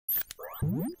Hi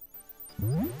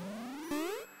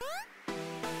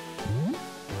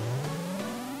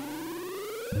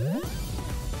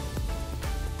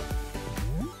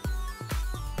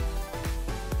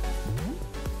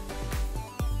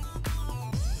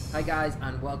guys,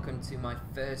 and welcome to my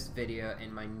first video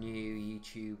in my new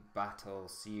YouTube battle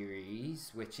series,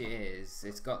 which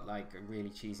it's got like a really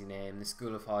cheesy name, The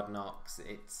School of Hard Knocks.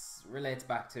 It's relates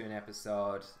back to an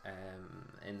episode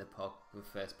in the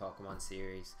first Pokemon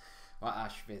series where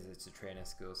Ash visits a trainer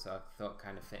school, so I thought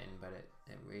kind of fitting, but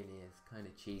it really is kind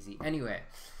of cheesy. Anyway,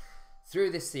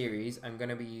 through this series, I'm going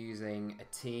to be using a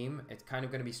team. It's kind of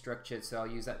going to be structured, so I'll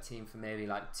use that team for maybe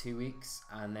like 2 weeks,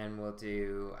 and then we'll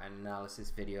do an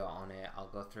analysis video on it. I'll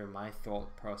go through my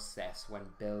thought process when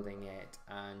building it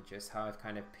and just how I've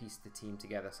kind of pieced the team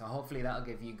together. So hopefully that'll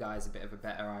give you guys a bit of a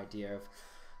better idea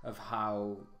of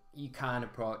how you can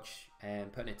approach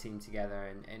putting a team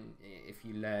together, and if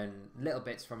you learn little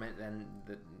bits from it, then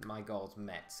my goal's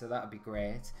met. So that would be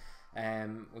great.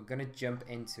 We're going to jump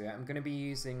into it. I'm going to be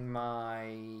using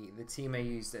the team I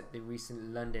used at the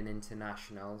recent London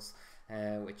Internationals,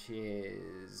 which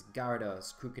is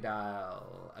Gyarados,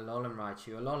 Crocodile, Alolan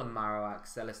Raichu, Alolan Marowak,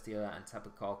 Celesteela and Tapu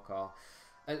Koko.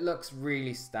 It looks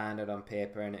really standard on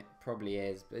paper, and it probably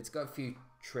is, but it's got a few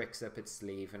tricks up its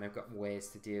sleeve, and I've got ways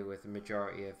to deal with the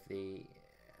majority of the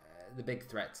big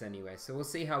threats anyway. So we'll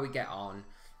see how we get on.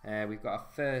 We've got our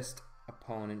first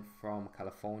opponent from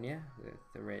California with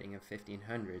a rating of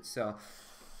 1500, so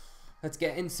let's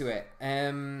get into it.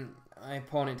 My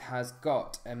opponent has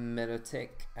got a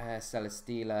Milotic,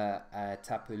 Celesteela,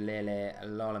 Tapu Lele,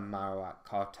 Alolan Marowak,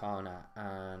 Kartana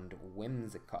and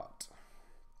Whimsicott.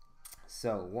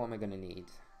 So what am I going to need?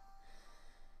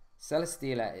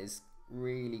 Celesteela is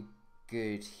really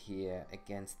good here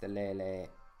against the Lele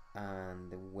and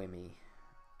the Wimmy,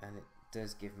 and it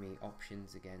does give me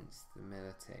options against the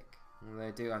Milotic. Well,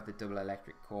 I do have the double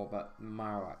electric core, but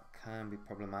Marowak can be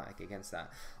problematic against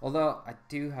that. Although I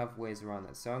do have ways around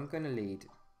that. So I'm going to lead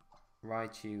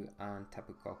Raichu and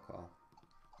Tapu Koko.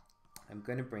 I'm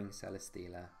going to bring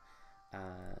Celesteela,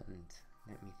 and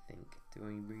let me think. Do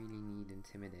I really need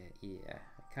Intimidate? Yeah,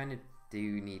 I kind of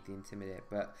do need the Intimidate,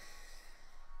 but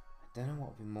I don't know what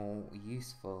would be more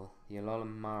useful. The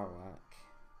Alolan Marowak,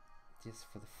 just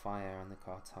for the fire on the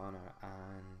Kartana,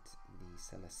 and the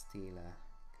Celesteela,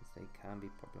 because they can be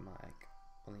problematic,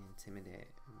 or the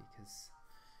Intimidate, because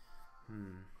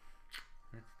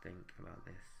let's think about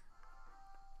this.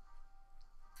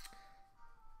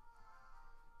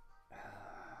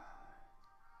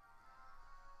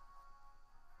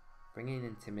 Bringing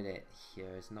Intimidate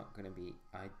here is not going to be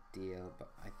ideal, but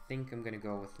I think I'm going to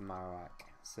go with the Marowak.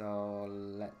 So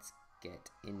let's get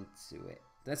into it.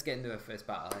 Let's get into the first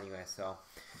battle anyway, so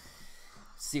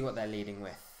see what they're leading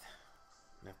with.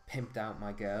 I've pimped out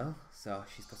my girl, so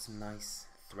she's got some nice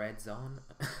threads on.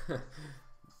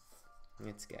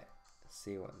 Let's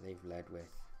see what they've led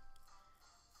with.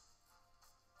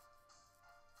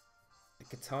 The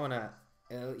Katana,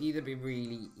 it'll either be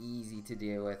really easy to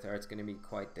deal with, or it's going to be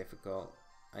quite difficult.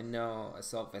 I know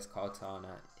Assault Vest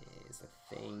Kartana is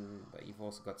a thing, but you've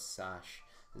also got Sash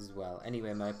as well.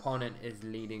 Anyway, my opponent is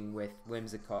leading with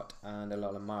Whimsicott and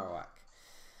Alolan Marowak.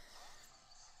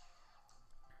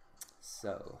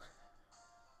 So,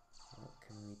 what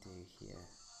can we do here?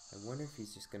 I wonder if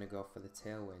he's just going to go for the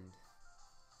Tailwind.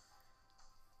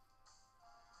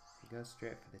 If he goes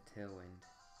straight for the Tailwind,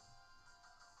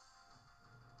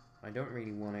 I don't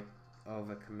really want to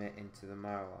overcommit into the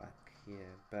Marowak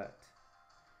here, but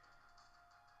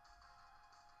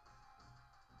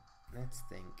let's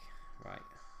think. Right,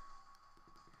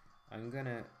 I'm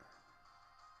gonna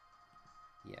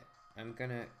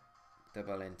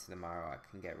double into the Marowak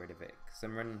and get rid of it, because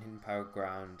I'm running Hidden Power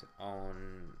Ground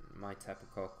on my Tapu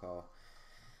Koko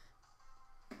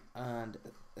and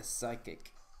a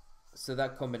Psychic. So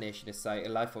that combination of a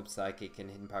Life Orb, Psychic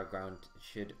and Hidden Power Ground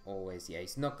should always, yeah,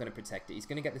 he's not going to protect it. He's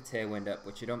going to get the Tailwind up,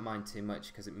 which I don't mind too much,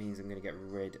 because it means I'm going to get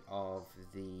rid of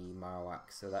the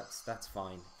Marowak. So that's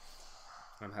fine.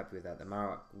 I'm happy with that. The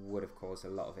Marowak would have caused a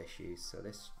lot of issues, so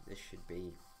this should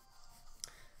be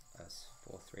us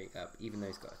 4-3 up, even though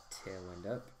he's got a Tailwind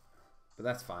up, but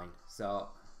that's fine. So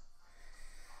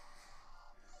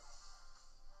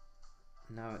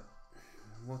now,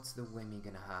 what's the Wimmy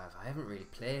gonna have? I haven't really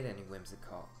played any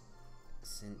Whimsicott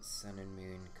since Sun and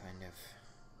Moon kind of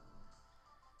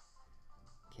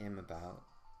came about,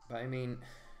 but I mean,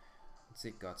 what's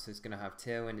it got? So it's gonna have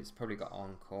Tailwind, it's probably got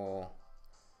Encore,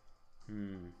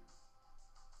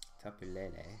 Tapu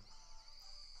Lele.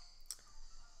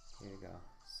 Here we go.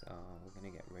 So we're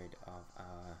gonna get rid of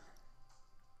our.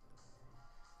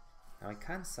 Now I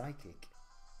can Psychic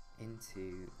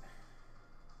into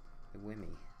the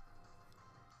Wimmy,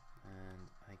 and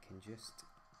I can just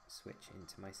switch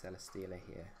into my Celesteela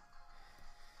here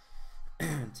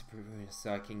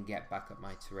so I can get back up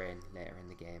my terrain later in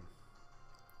the game.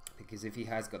 Because if he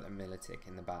has got the Milotic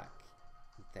in the back,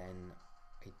 then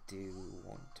I do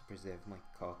want to preserve my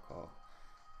Coco.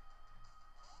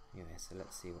 Anyway, so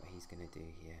let's see what he's going to do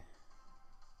here.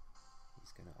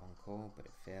 He's going to Encore, but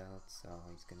it failed, so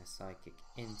he's going to Psychic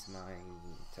into my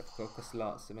Tapu Koko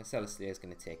slot, so my Celesteela is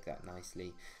going to take that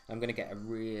nicely. I'm going to get a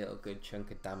real good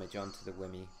chunk of damage onto the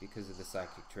Wimmy because of the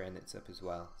Psychic terrain that's up as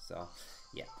well, so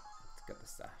yeah, let's get the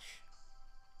Sash.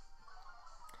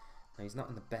 Now he's not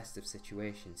in the best of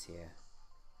situations here,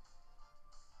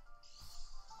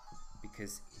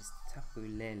 because his Tapu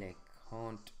Lele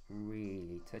can't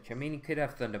really touch. I mean, he could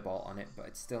have Thunderbolt on it, but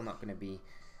it's still not going to be,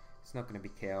 it's not going to be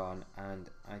KO on, and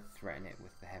I threaten it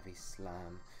with the Heavy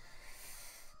Slam.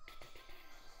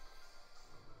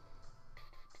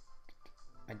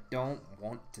 I don't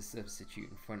want to substitute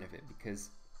in front of it, because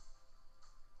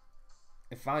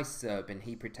if I sub and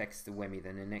he protects the Wimmy,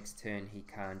 then the next turn he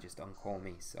can just Encore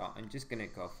me. So I'm just going to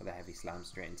go for the Heavy Slam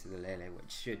straight into the Lele,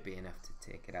 which should be enough to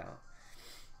take it out.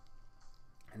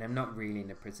 And I'm not really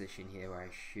in a position here where I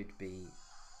should be.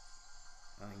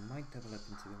 Oh, he might double up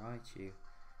into the Raichu,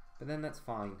 but then that's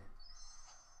fine.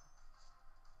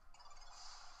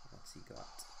 What's he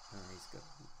got? Oh, he's got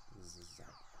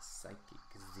Psychic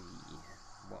Z,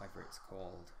 whatever it's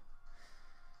called.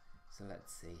 So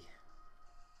let's see.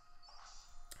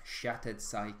 Shattered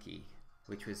Psyche,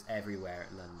 which was everywhere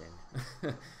at London.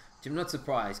 Which I'm not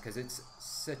surprised, because it's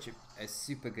such a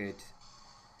super good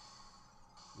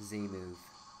Z move,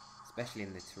 especially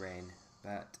in the terrain,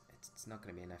 but it's not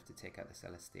going to be enough to take out the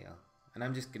Celesteela. And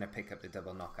I'm just going to pick up the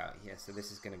double knockout here, so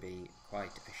this is going to be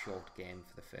quite a short game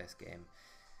for the first game.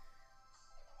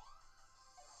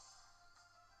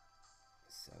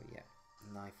 So yeah,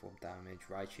 Knife Orb damage.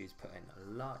 Raichu's put in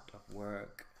a lot of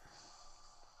work.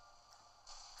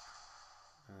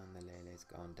 And the Lele's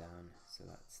gone down, so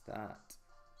that's that.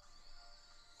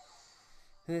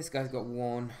 And this guy's got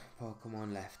one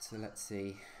Pokemon left, so let's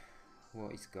see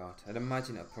what he's got. I'd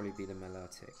imagine it'll probably be the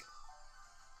Milotic.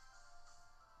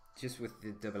 Just with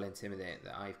the double Intimidate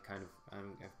that I'm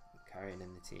carrying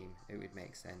in the team, it would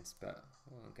make sense, but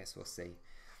well, I guess we'll see.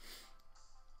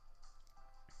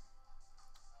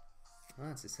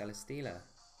 Oh, it's a Celesteela.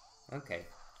 Okay,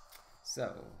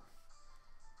 so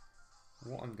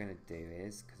what I'm going to do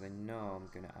is, because I know I'm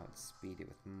going to outspeed it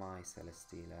with my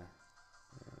Celesteela,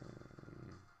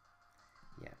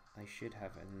 yeah, I should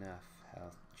have enough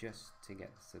health just to get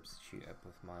the substitute up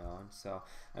with my arm. So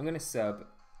I'm going to sub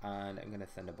and I'm going to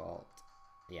Thunderbolt.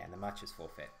 Yeah, and the match is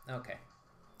forfeit. Okay,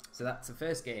 so that's the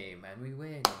first game and we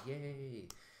win. Yay!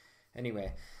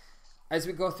 Anyway, as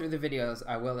we go through the videos,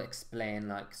 I will explain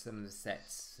like some of the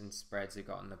sets and spreads I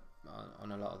got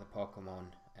on a lot of the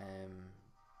Pokemon.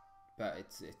 But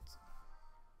it's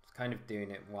kind of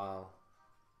doing it while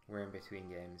we're in between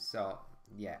games. So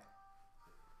yeah,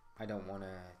 I don't want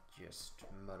to just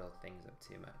muddle things up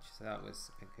too much. So that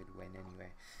was a good win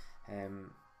anyway.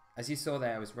 As you saw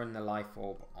there, I was running the Life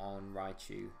Orb on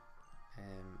Raichu,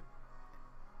 and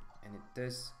it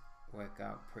does work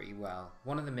out pretty well.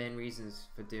 One of the main reasons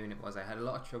for doing it was I had a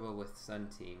lot of trouble with Sun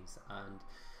teams and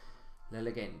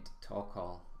Lilligant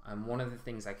Torkoal, and one of the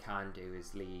things I can do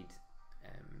is lead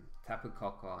Tapu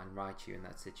Koko and Raichu in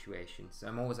that situation. So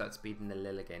I'm always outspeeding the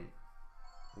Lilligant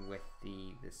with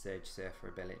the Surge Surfer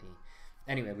ability.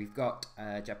 Anyway, we've got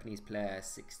Japanese player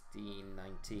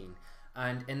 1619,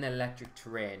 and in the electric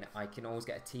terrain I can always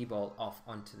get a T-ball off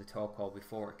onto the Torkoal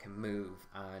before it can move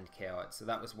and KO it. So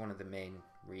that was one of the main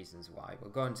reasons why. We'll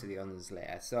go into the others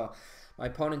later. So my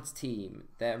opponent's team,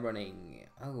 they're running,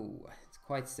 oh, it's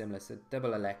quite similar. So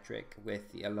double electric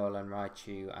with the Alolan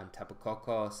Raichu and Tapu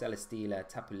Koko, Celesteela,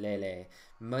 Tapu Lele,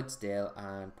 Mudsdale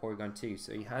and Porygon 2.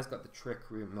 So he has got the Trick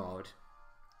Room mode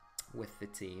with the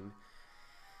team,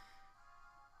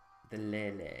 the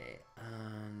Lele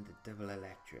and the double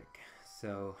electric.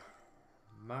 So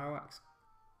Marowak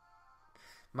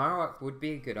would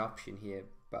be a good option here,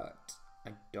 but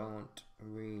I don't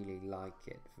really like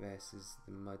it versus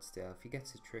the Mudsdale. If he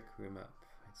gets a Trick Room up,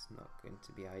 it's not going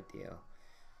to be ideal.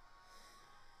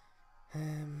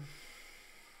 And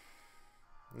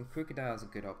Crocodile's a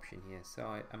good option here, so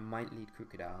I might lead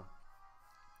Crocodile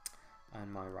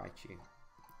and my Raichu.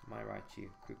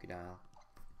 Crocodile.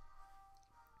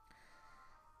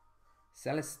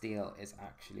 Celesteela is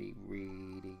actually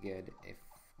really good if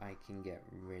I can get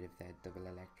rid of their double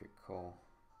electric core.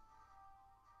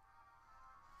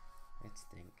 Let's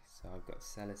think. So I've got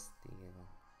Celesteela,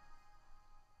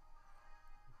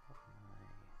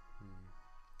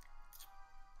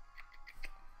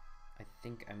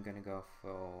 think I'm gonna go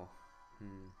for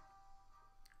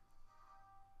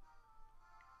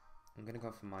I'm gonna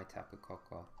go for my Tapu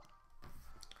Koko,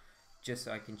 just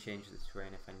so I can change the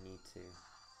terrain if I need to.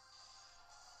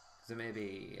 So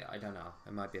maybe, I don't know,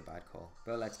 it might be a bad call,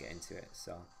 but let's get into it.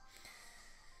 So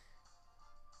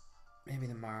maybe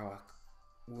the Marowak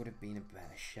would have been a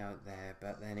better shout there,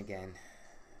 but then again,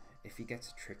 if he gets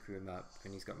a Trick Room up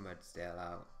and he's got Mudsdale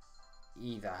out,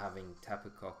 either having Tapu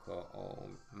Koko or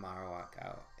Marowak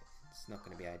out, it's not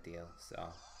going to be ideal.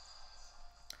 So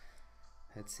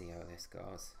let's see how this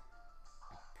goes.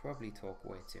 I probably talk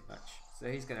way too much.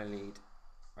 So he's going to lead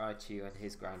Raichu and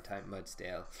his ground type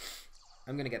Mudsdale.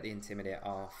 I'm going to get the Intimidate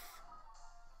off.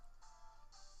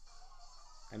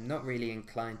 I'm not really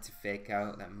inclined to fake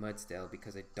out that Mudsdale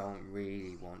because I don't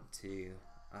really want to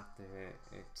after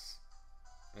its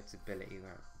ability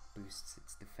where it boosts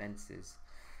its defenses.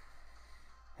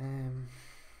 I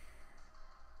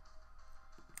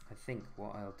think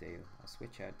what I'll do, I'll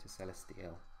switch out to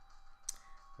Celesteal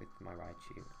with my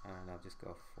Raichu, and I'll just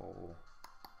go for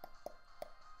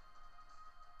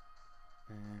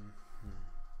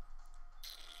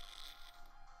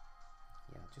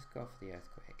yeah, I'll just go for the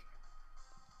Earthquake.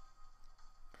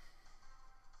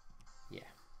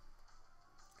 Yeah,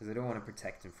 because I don't want to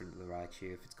protect in front of the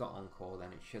Raichu. If it's got Encore,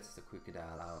 then it shuts the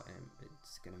Crocodile out, and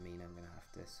it's going to mean I'm going to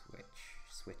have to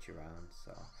switch around,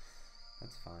 so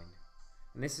that's fine.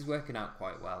 And this is working out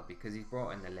quite well because he's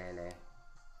brought in the Lele.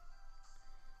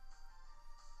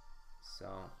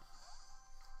 So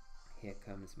here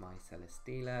comes my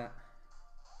Celesteela.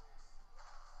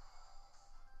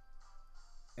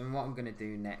 And what I'm going to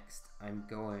do next, I'm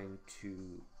going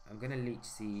to Leech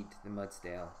Seed the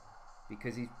Mudsdale,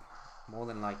 because he's more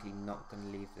than likely not going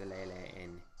to leave the Lele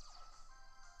in.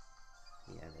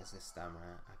 Yeah, there's a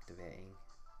Stamina activating.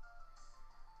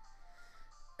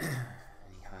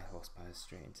 And he high horsepower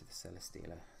straight into the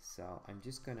Celesteela. So I'm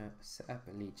just going to set up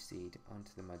a Leech Seed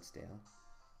onto the Mudsdale.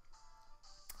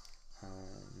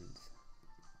 And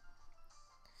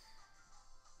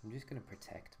I'm just going to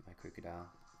protect my Crocodile,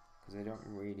 because I don't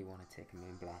really want to take a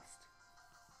Moonblast.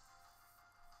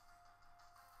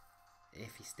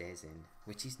 If he stays in,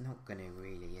 which he's not going to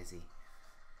really, is he?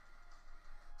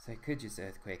 So I could just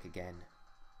Earthquake again.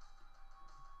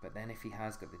 But then if he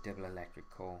has got the double Electric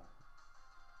Core,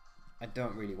 I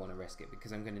don't really want to risk it,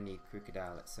 because I'm going to need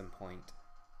Crocodile at some point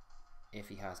if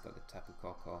he has got the Tapu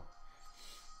Koko.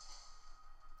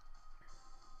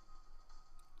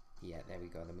 Yeah, there we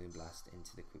go, the Moonblast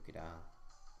into the Crocodile.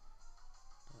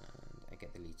 And I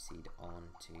get the Leech Seed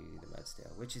onto the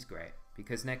Mudsdale, which is great,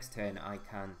 because next turn I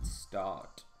can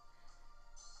start.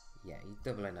 Yeah, he's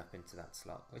doubling up into that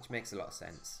slot, which makes a lot of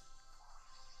sense.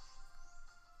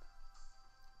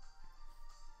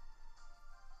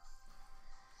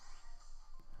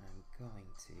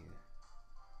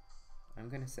 I'm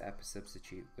going to set up a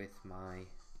substitute with my, I'm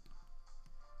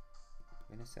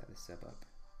going to set the sub up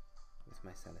with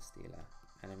my Celesteela,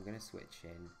 and I'm going to switch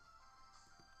in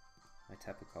my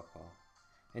Tapu Koko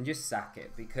and just sack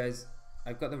it, because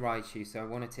I've got the Raichu, so I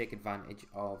want to take advantage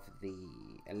of the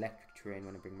electric terrain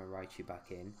when I bring my Raichu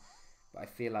back in, but I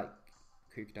feel like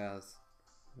Crocodile's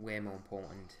way more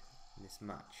important in this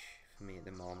match for me at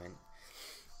the moment,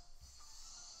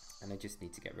 and I just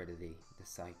need to get rid of the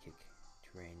psychic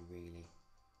terrain, really.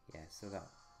 Yeah, so that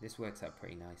this works out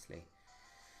pretty nicely.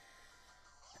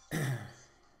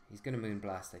 He's going to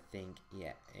Moonblast, I think,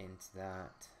 yeah, into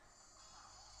that.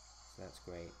 So that's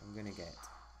great. I'm going to get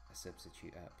a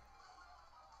substitute up.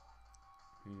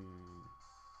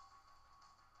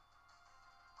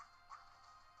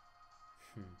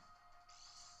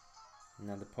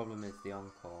 Now the problem is the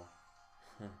Encore.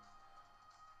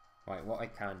 Right, what I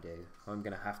can do, what I'm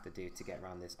going to have to do to get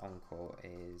around this Encore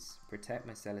is protect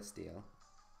my Celesteal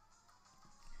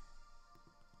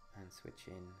and switch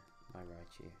in my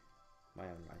Raichu, my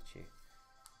own Raichu.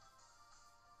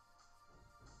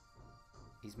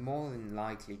 He's more than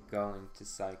likely going to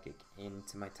Psychic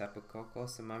into my Tapu Koko,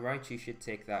 so my Raichu should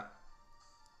take that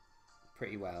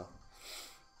pretty well.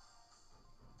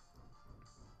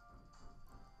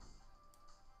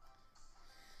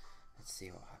 Let's see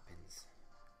what happens.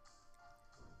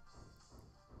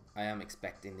 I am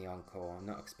expecting the Encore, I'm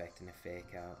not expecting a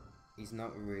fake out. He's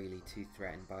not really too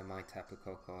threatened by my Tapu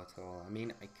Koko at all. I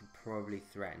mean, I could probably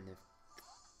threaten if,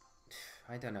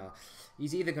 I don't know.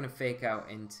 He's either going to fake out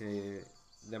into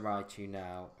the Raichu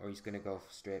now, or he's going to go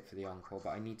straight for the Encore, but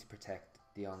I need to protect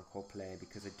the Encore player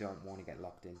because I don't want to get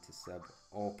locked into sub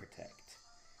or protect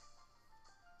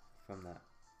from that.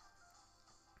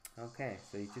 Okay,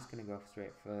 so he's just going to go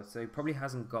straight for, so he probably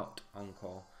hasn't got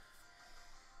Encore,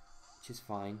 which is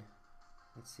fine.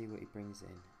 Let's see what he brings in.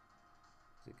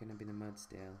 Is it going to be the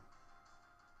Mudsdale?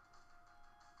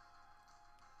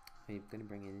 He's going to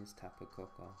bring in his Tapu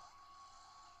Koko.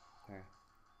 Okay.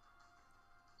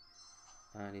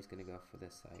 And he's going to go for the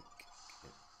Psych.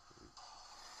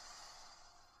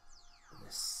 The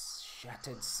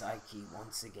Shattered Psyche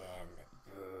once again.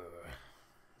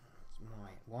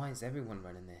 Why is everyone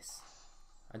running this?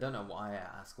 I don't know why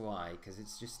I ask why, because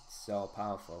it's just so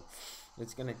powerful.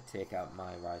 It's going to take out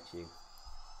my Raichu.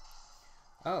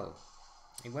 Oh,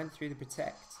 he went through the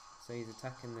Protect, so he's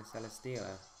attacking the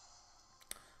Celesteela.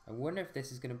 I wonder if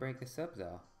this is going to break the sub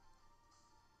though.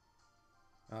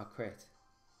 Oh, crit.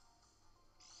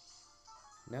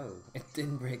 No, it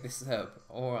didn't break the sub.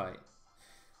 Alright.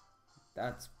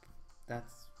 That's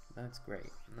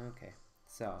great. Okay,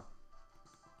 so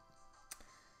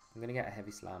I'm going to get a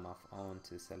Heavy Slam off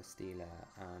onto Celesteela,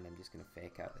 and I'm just going to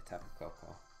fake out the Tapu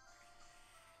Koko.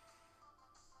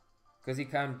 Because he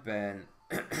can burn,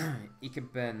 he can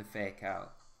burn the fake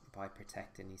out by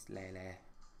protecting his Lele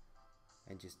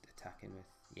and just attacking with,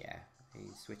 yeah,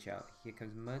 you switch out. Here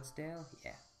comes Mudsdale,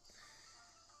 yeah.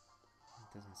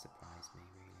 It doesn't surprise me,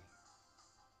 really.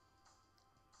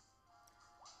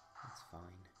 That's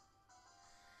fine.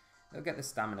 They'll get the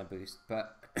stamina boost,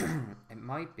 but it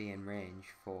might be in range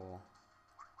for...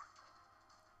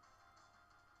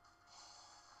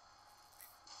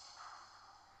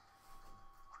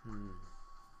 I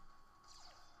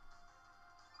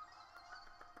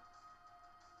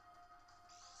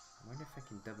wonder if I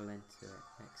can double into it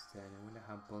next turn. I wonder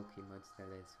how bulky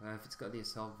Mudsdale is. Well, if it's got the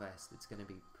Assault Vest, it's going to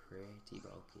be pretty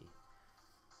bulky.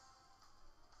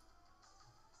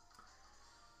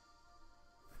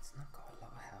 It's not got a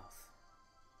lot of health.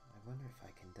 I wonder if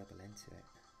I can double into it.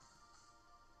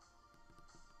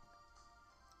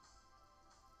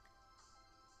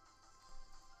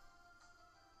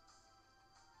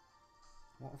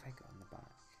 What have I got on the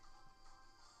back?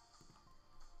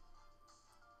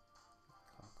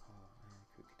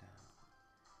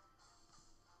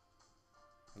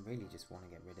 I really just want to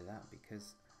get rid of that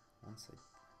because once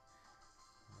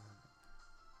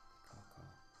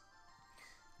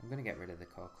I'm going to get rid of the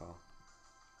Koko.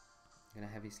 I'm going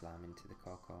to Heavy Slam into the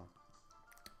Koko,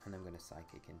 and I'm going to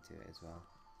Psychic into it as well.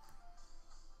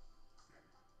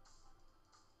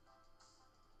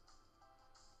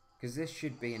 Because this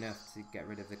should be enough to get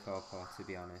rid of the Koko, to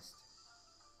be honest.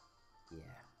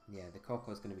 Yeah, the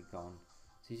Koko is going to be gone.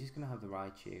 So he's just going to have the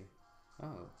Raichu.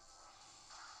 Oh.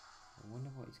 I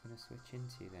wonder what he's going to switch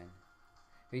into then.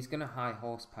 He's going to high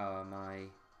horsepower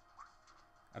my...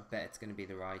 I bet it's going to be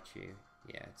the Raichu.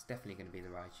 Yeah, it's definitely going to be the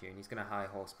Raichu. And he's going to high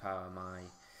horsepower my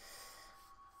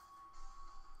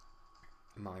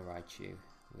Raichu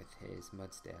with his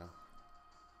Mudsdale.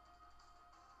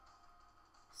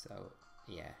 So,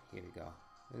 yeah, here we go.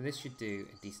 And this should do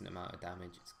a decent amount of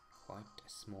damage. It's quite a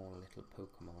small little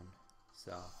Pokemon.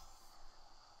 So...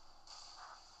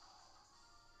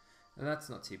 and that's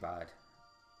not too bad.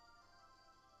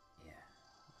 Yeah,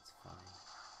 that's fine.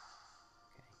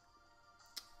 Okay.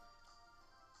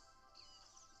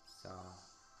 So,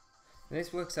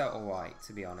 this works out alright,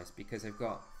 to be honest, because I've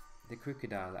got the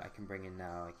Crocodile that I can bring in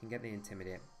now. I can get the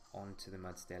Intimidate onto the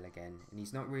Mudsdale again, and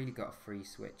he's not really got a free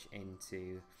switch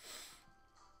into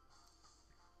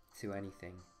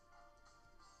anything.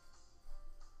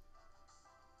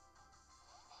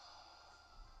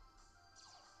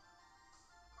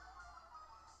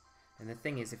 And the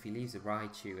thing is, if he leaves a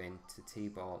Raichu in to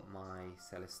T-Ball my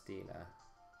Celesteela,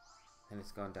 then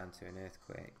it's gone down to an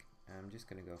Earthquake. I'm just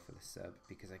going to go for the sub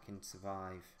because I can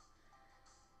survive.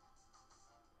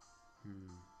 I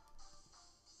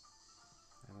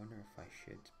wonder if I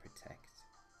should protect.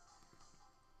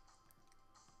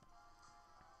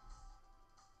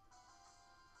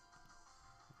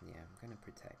 Yeah, I'm going to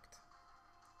protect.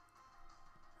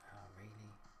 Oh,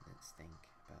 really? Let's think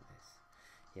about this.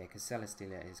 Yeah, because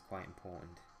Celesteela is quite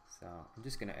important. So I'm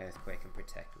just going to Earthquake and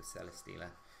protect with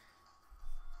Celesteela.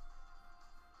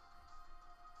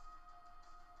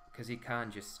 Because you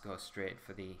can't just go straight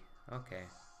for the... okay.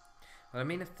 Well, I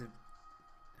mean, if the...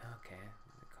 okay,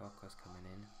 the Koko's coming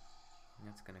in. And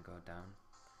that's going to go down.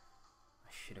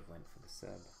 I should have went for the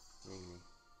sub, really.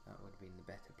 That would have been the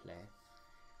better play.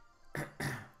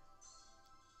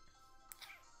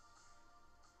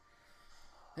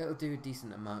 It'll do a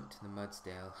decent amount to the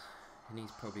Mudsdale. And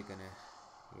he's probably going to...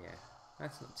 yeah,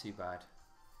 that's not too bad.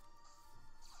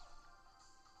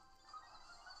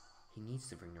 He needs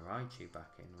to bring the Raichu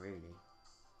back in, really.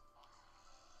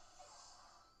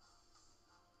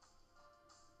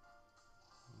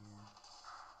 Yeah.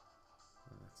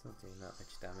 Well, that's not doing that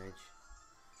much damage.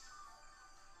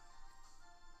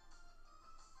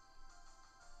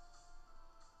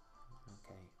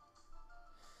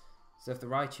 So if the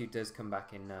Raichu does come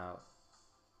back in now,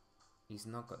 he's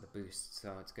not got the boost,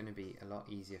 so it's going to be a lot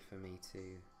easier for me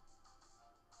to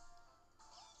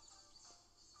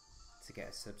get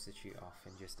a substitute off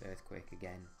and just Earthquake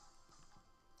again.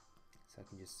 So I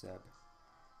can just sub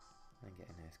and get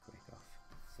an Earthquake off.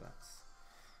 So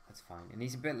that's fine. And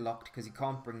he's a bit locked because he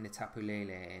can't bring the Tapu Lele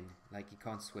in. Like, he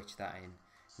can't switch that in.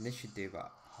 And this should do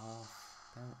about half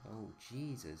down. Oh,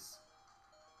 Jesus.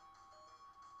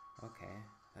 Okay,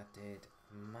 that did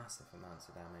massive amounts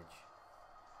of damage.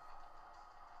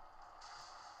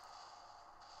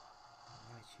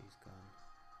 Raichu's gone.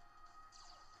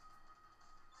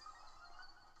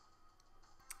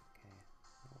 Okay,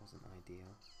 that wasn't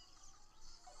ideal.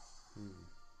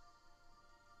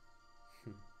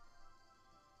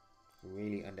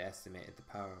 Really underestimated the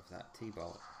power of that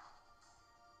T-Bolt.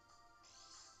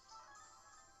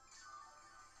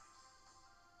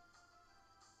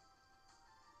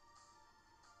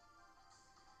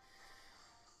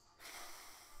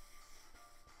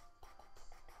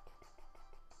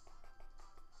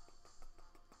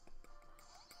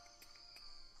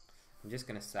 I'm just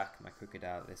going to sack my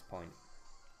Crocodile at this point,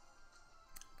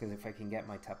 because if I can get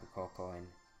my Tapu Koko in,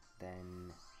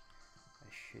 then I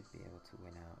should be able to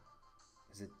win out.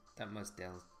 That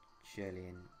Mudsdale surely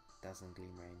in Dazzling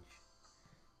Gleam range.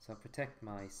 So I'll protect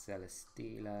my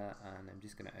Celesteela, and I'm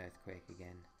just going to Earthquake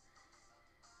again.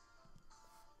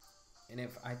 And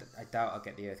if I doubt I'll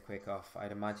get the Earthquake off.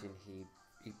 I'd imagine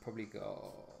he'd probably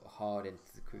go hard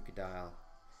into the Crocodile,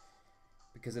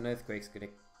 because an Earthquake's going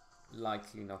to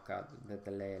likely knock out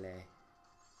the Lele,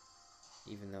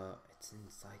 even though it's in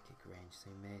Psychic range, so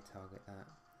he may target that.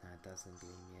 Nah, Dazzling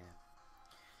Gleam, yeah.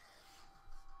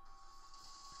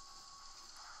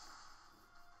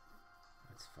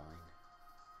 That's fine.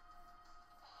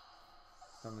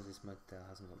 As long as this Mudsdale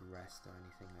hasn't got rest or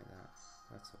anything like that,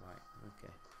 that's alright.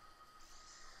 Okay.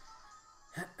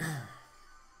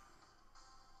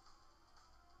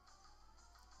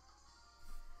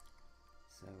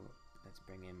 So let's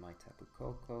bring in my Tapu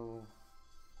Koko,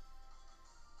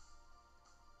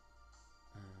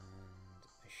 and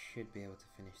I should be able to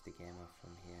finish the game off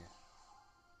from here.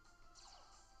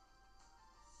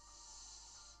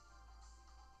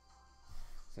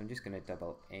 So I'm just going to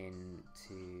double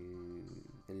into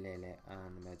the Lele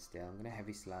and the Mudsdale. I'm going to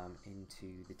Heavy Slam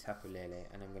into the Tapu Lele,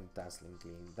 and I'm going to Dazzling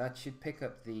Gleam. That should pick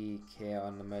up the KO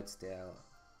on the Mudsdale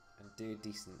and do a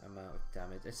decent amount of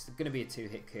damage. It's going to be a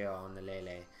 2-hit KO on the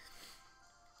Lele.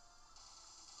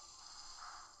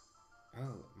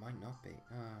 Oh, it might not be.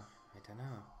 I don't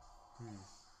know.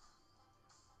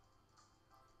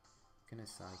 Gonna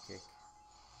Psychic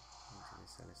into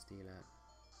the Celesteela.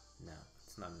 No,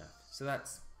 it's not enough. So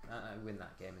that's I win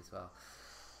that game as well.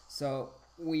 So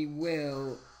we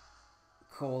will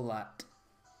call that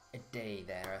a day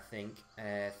there, I think.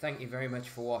 Thank you very much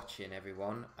for watching,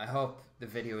 everyone. I hope the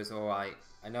video is alright.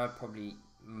 I know I probably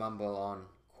mumble on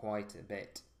quite a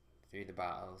bit through the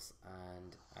battles,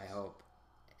 and I hope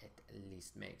it at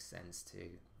least makes sense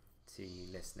to you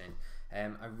listening.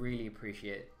 I really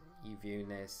appreciate you viewing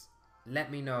this.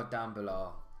 Let me know down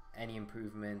below any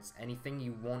improvements, anything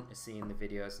you want to see in the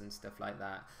videos and stuff like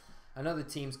that. I know the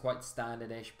team's quite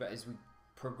standardish, but as we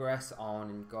progress on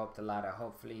and go up the ladder,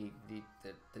 hopefully the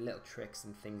little tricks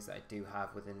and things that I do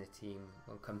have within the team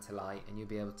will come to light, and you'll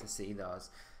be able to see those.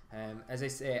 As I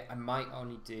say, I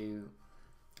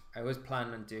was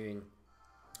planning on doing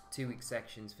 2-week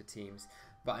sections for teams,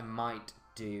 but I might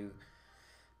do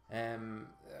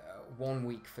 1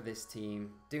 week for this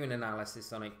team, do an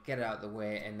analysis on it, get it out of the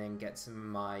way, and then get some of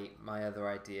my other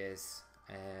ideas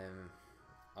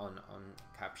on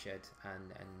captured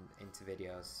and into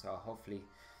videos. So hopefully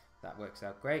that works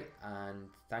out great, and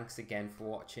thanks again for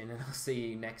watching, and I'll see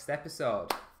you next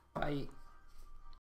episode. Bye.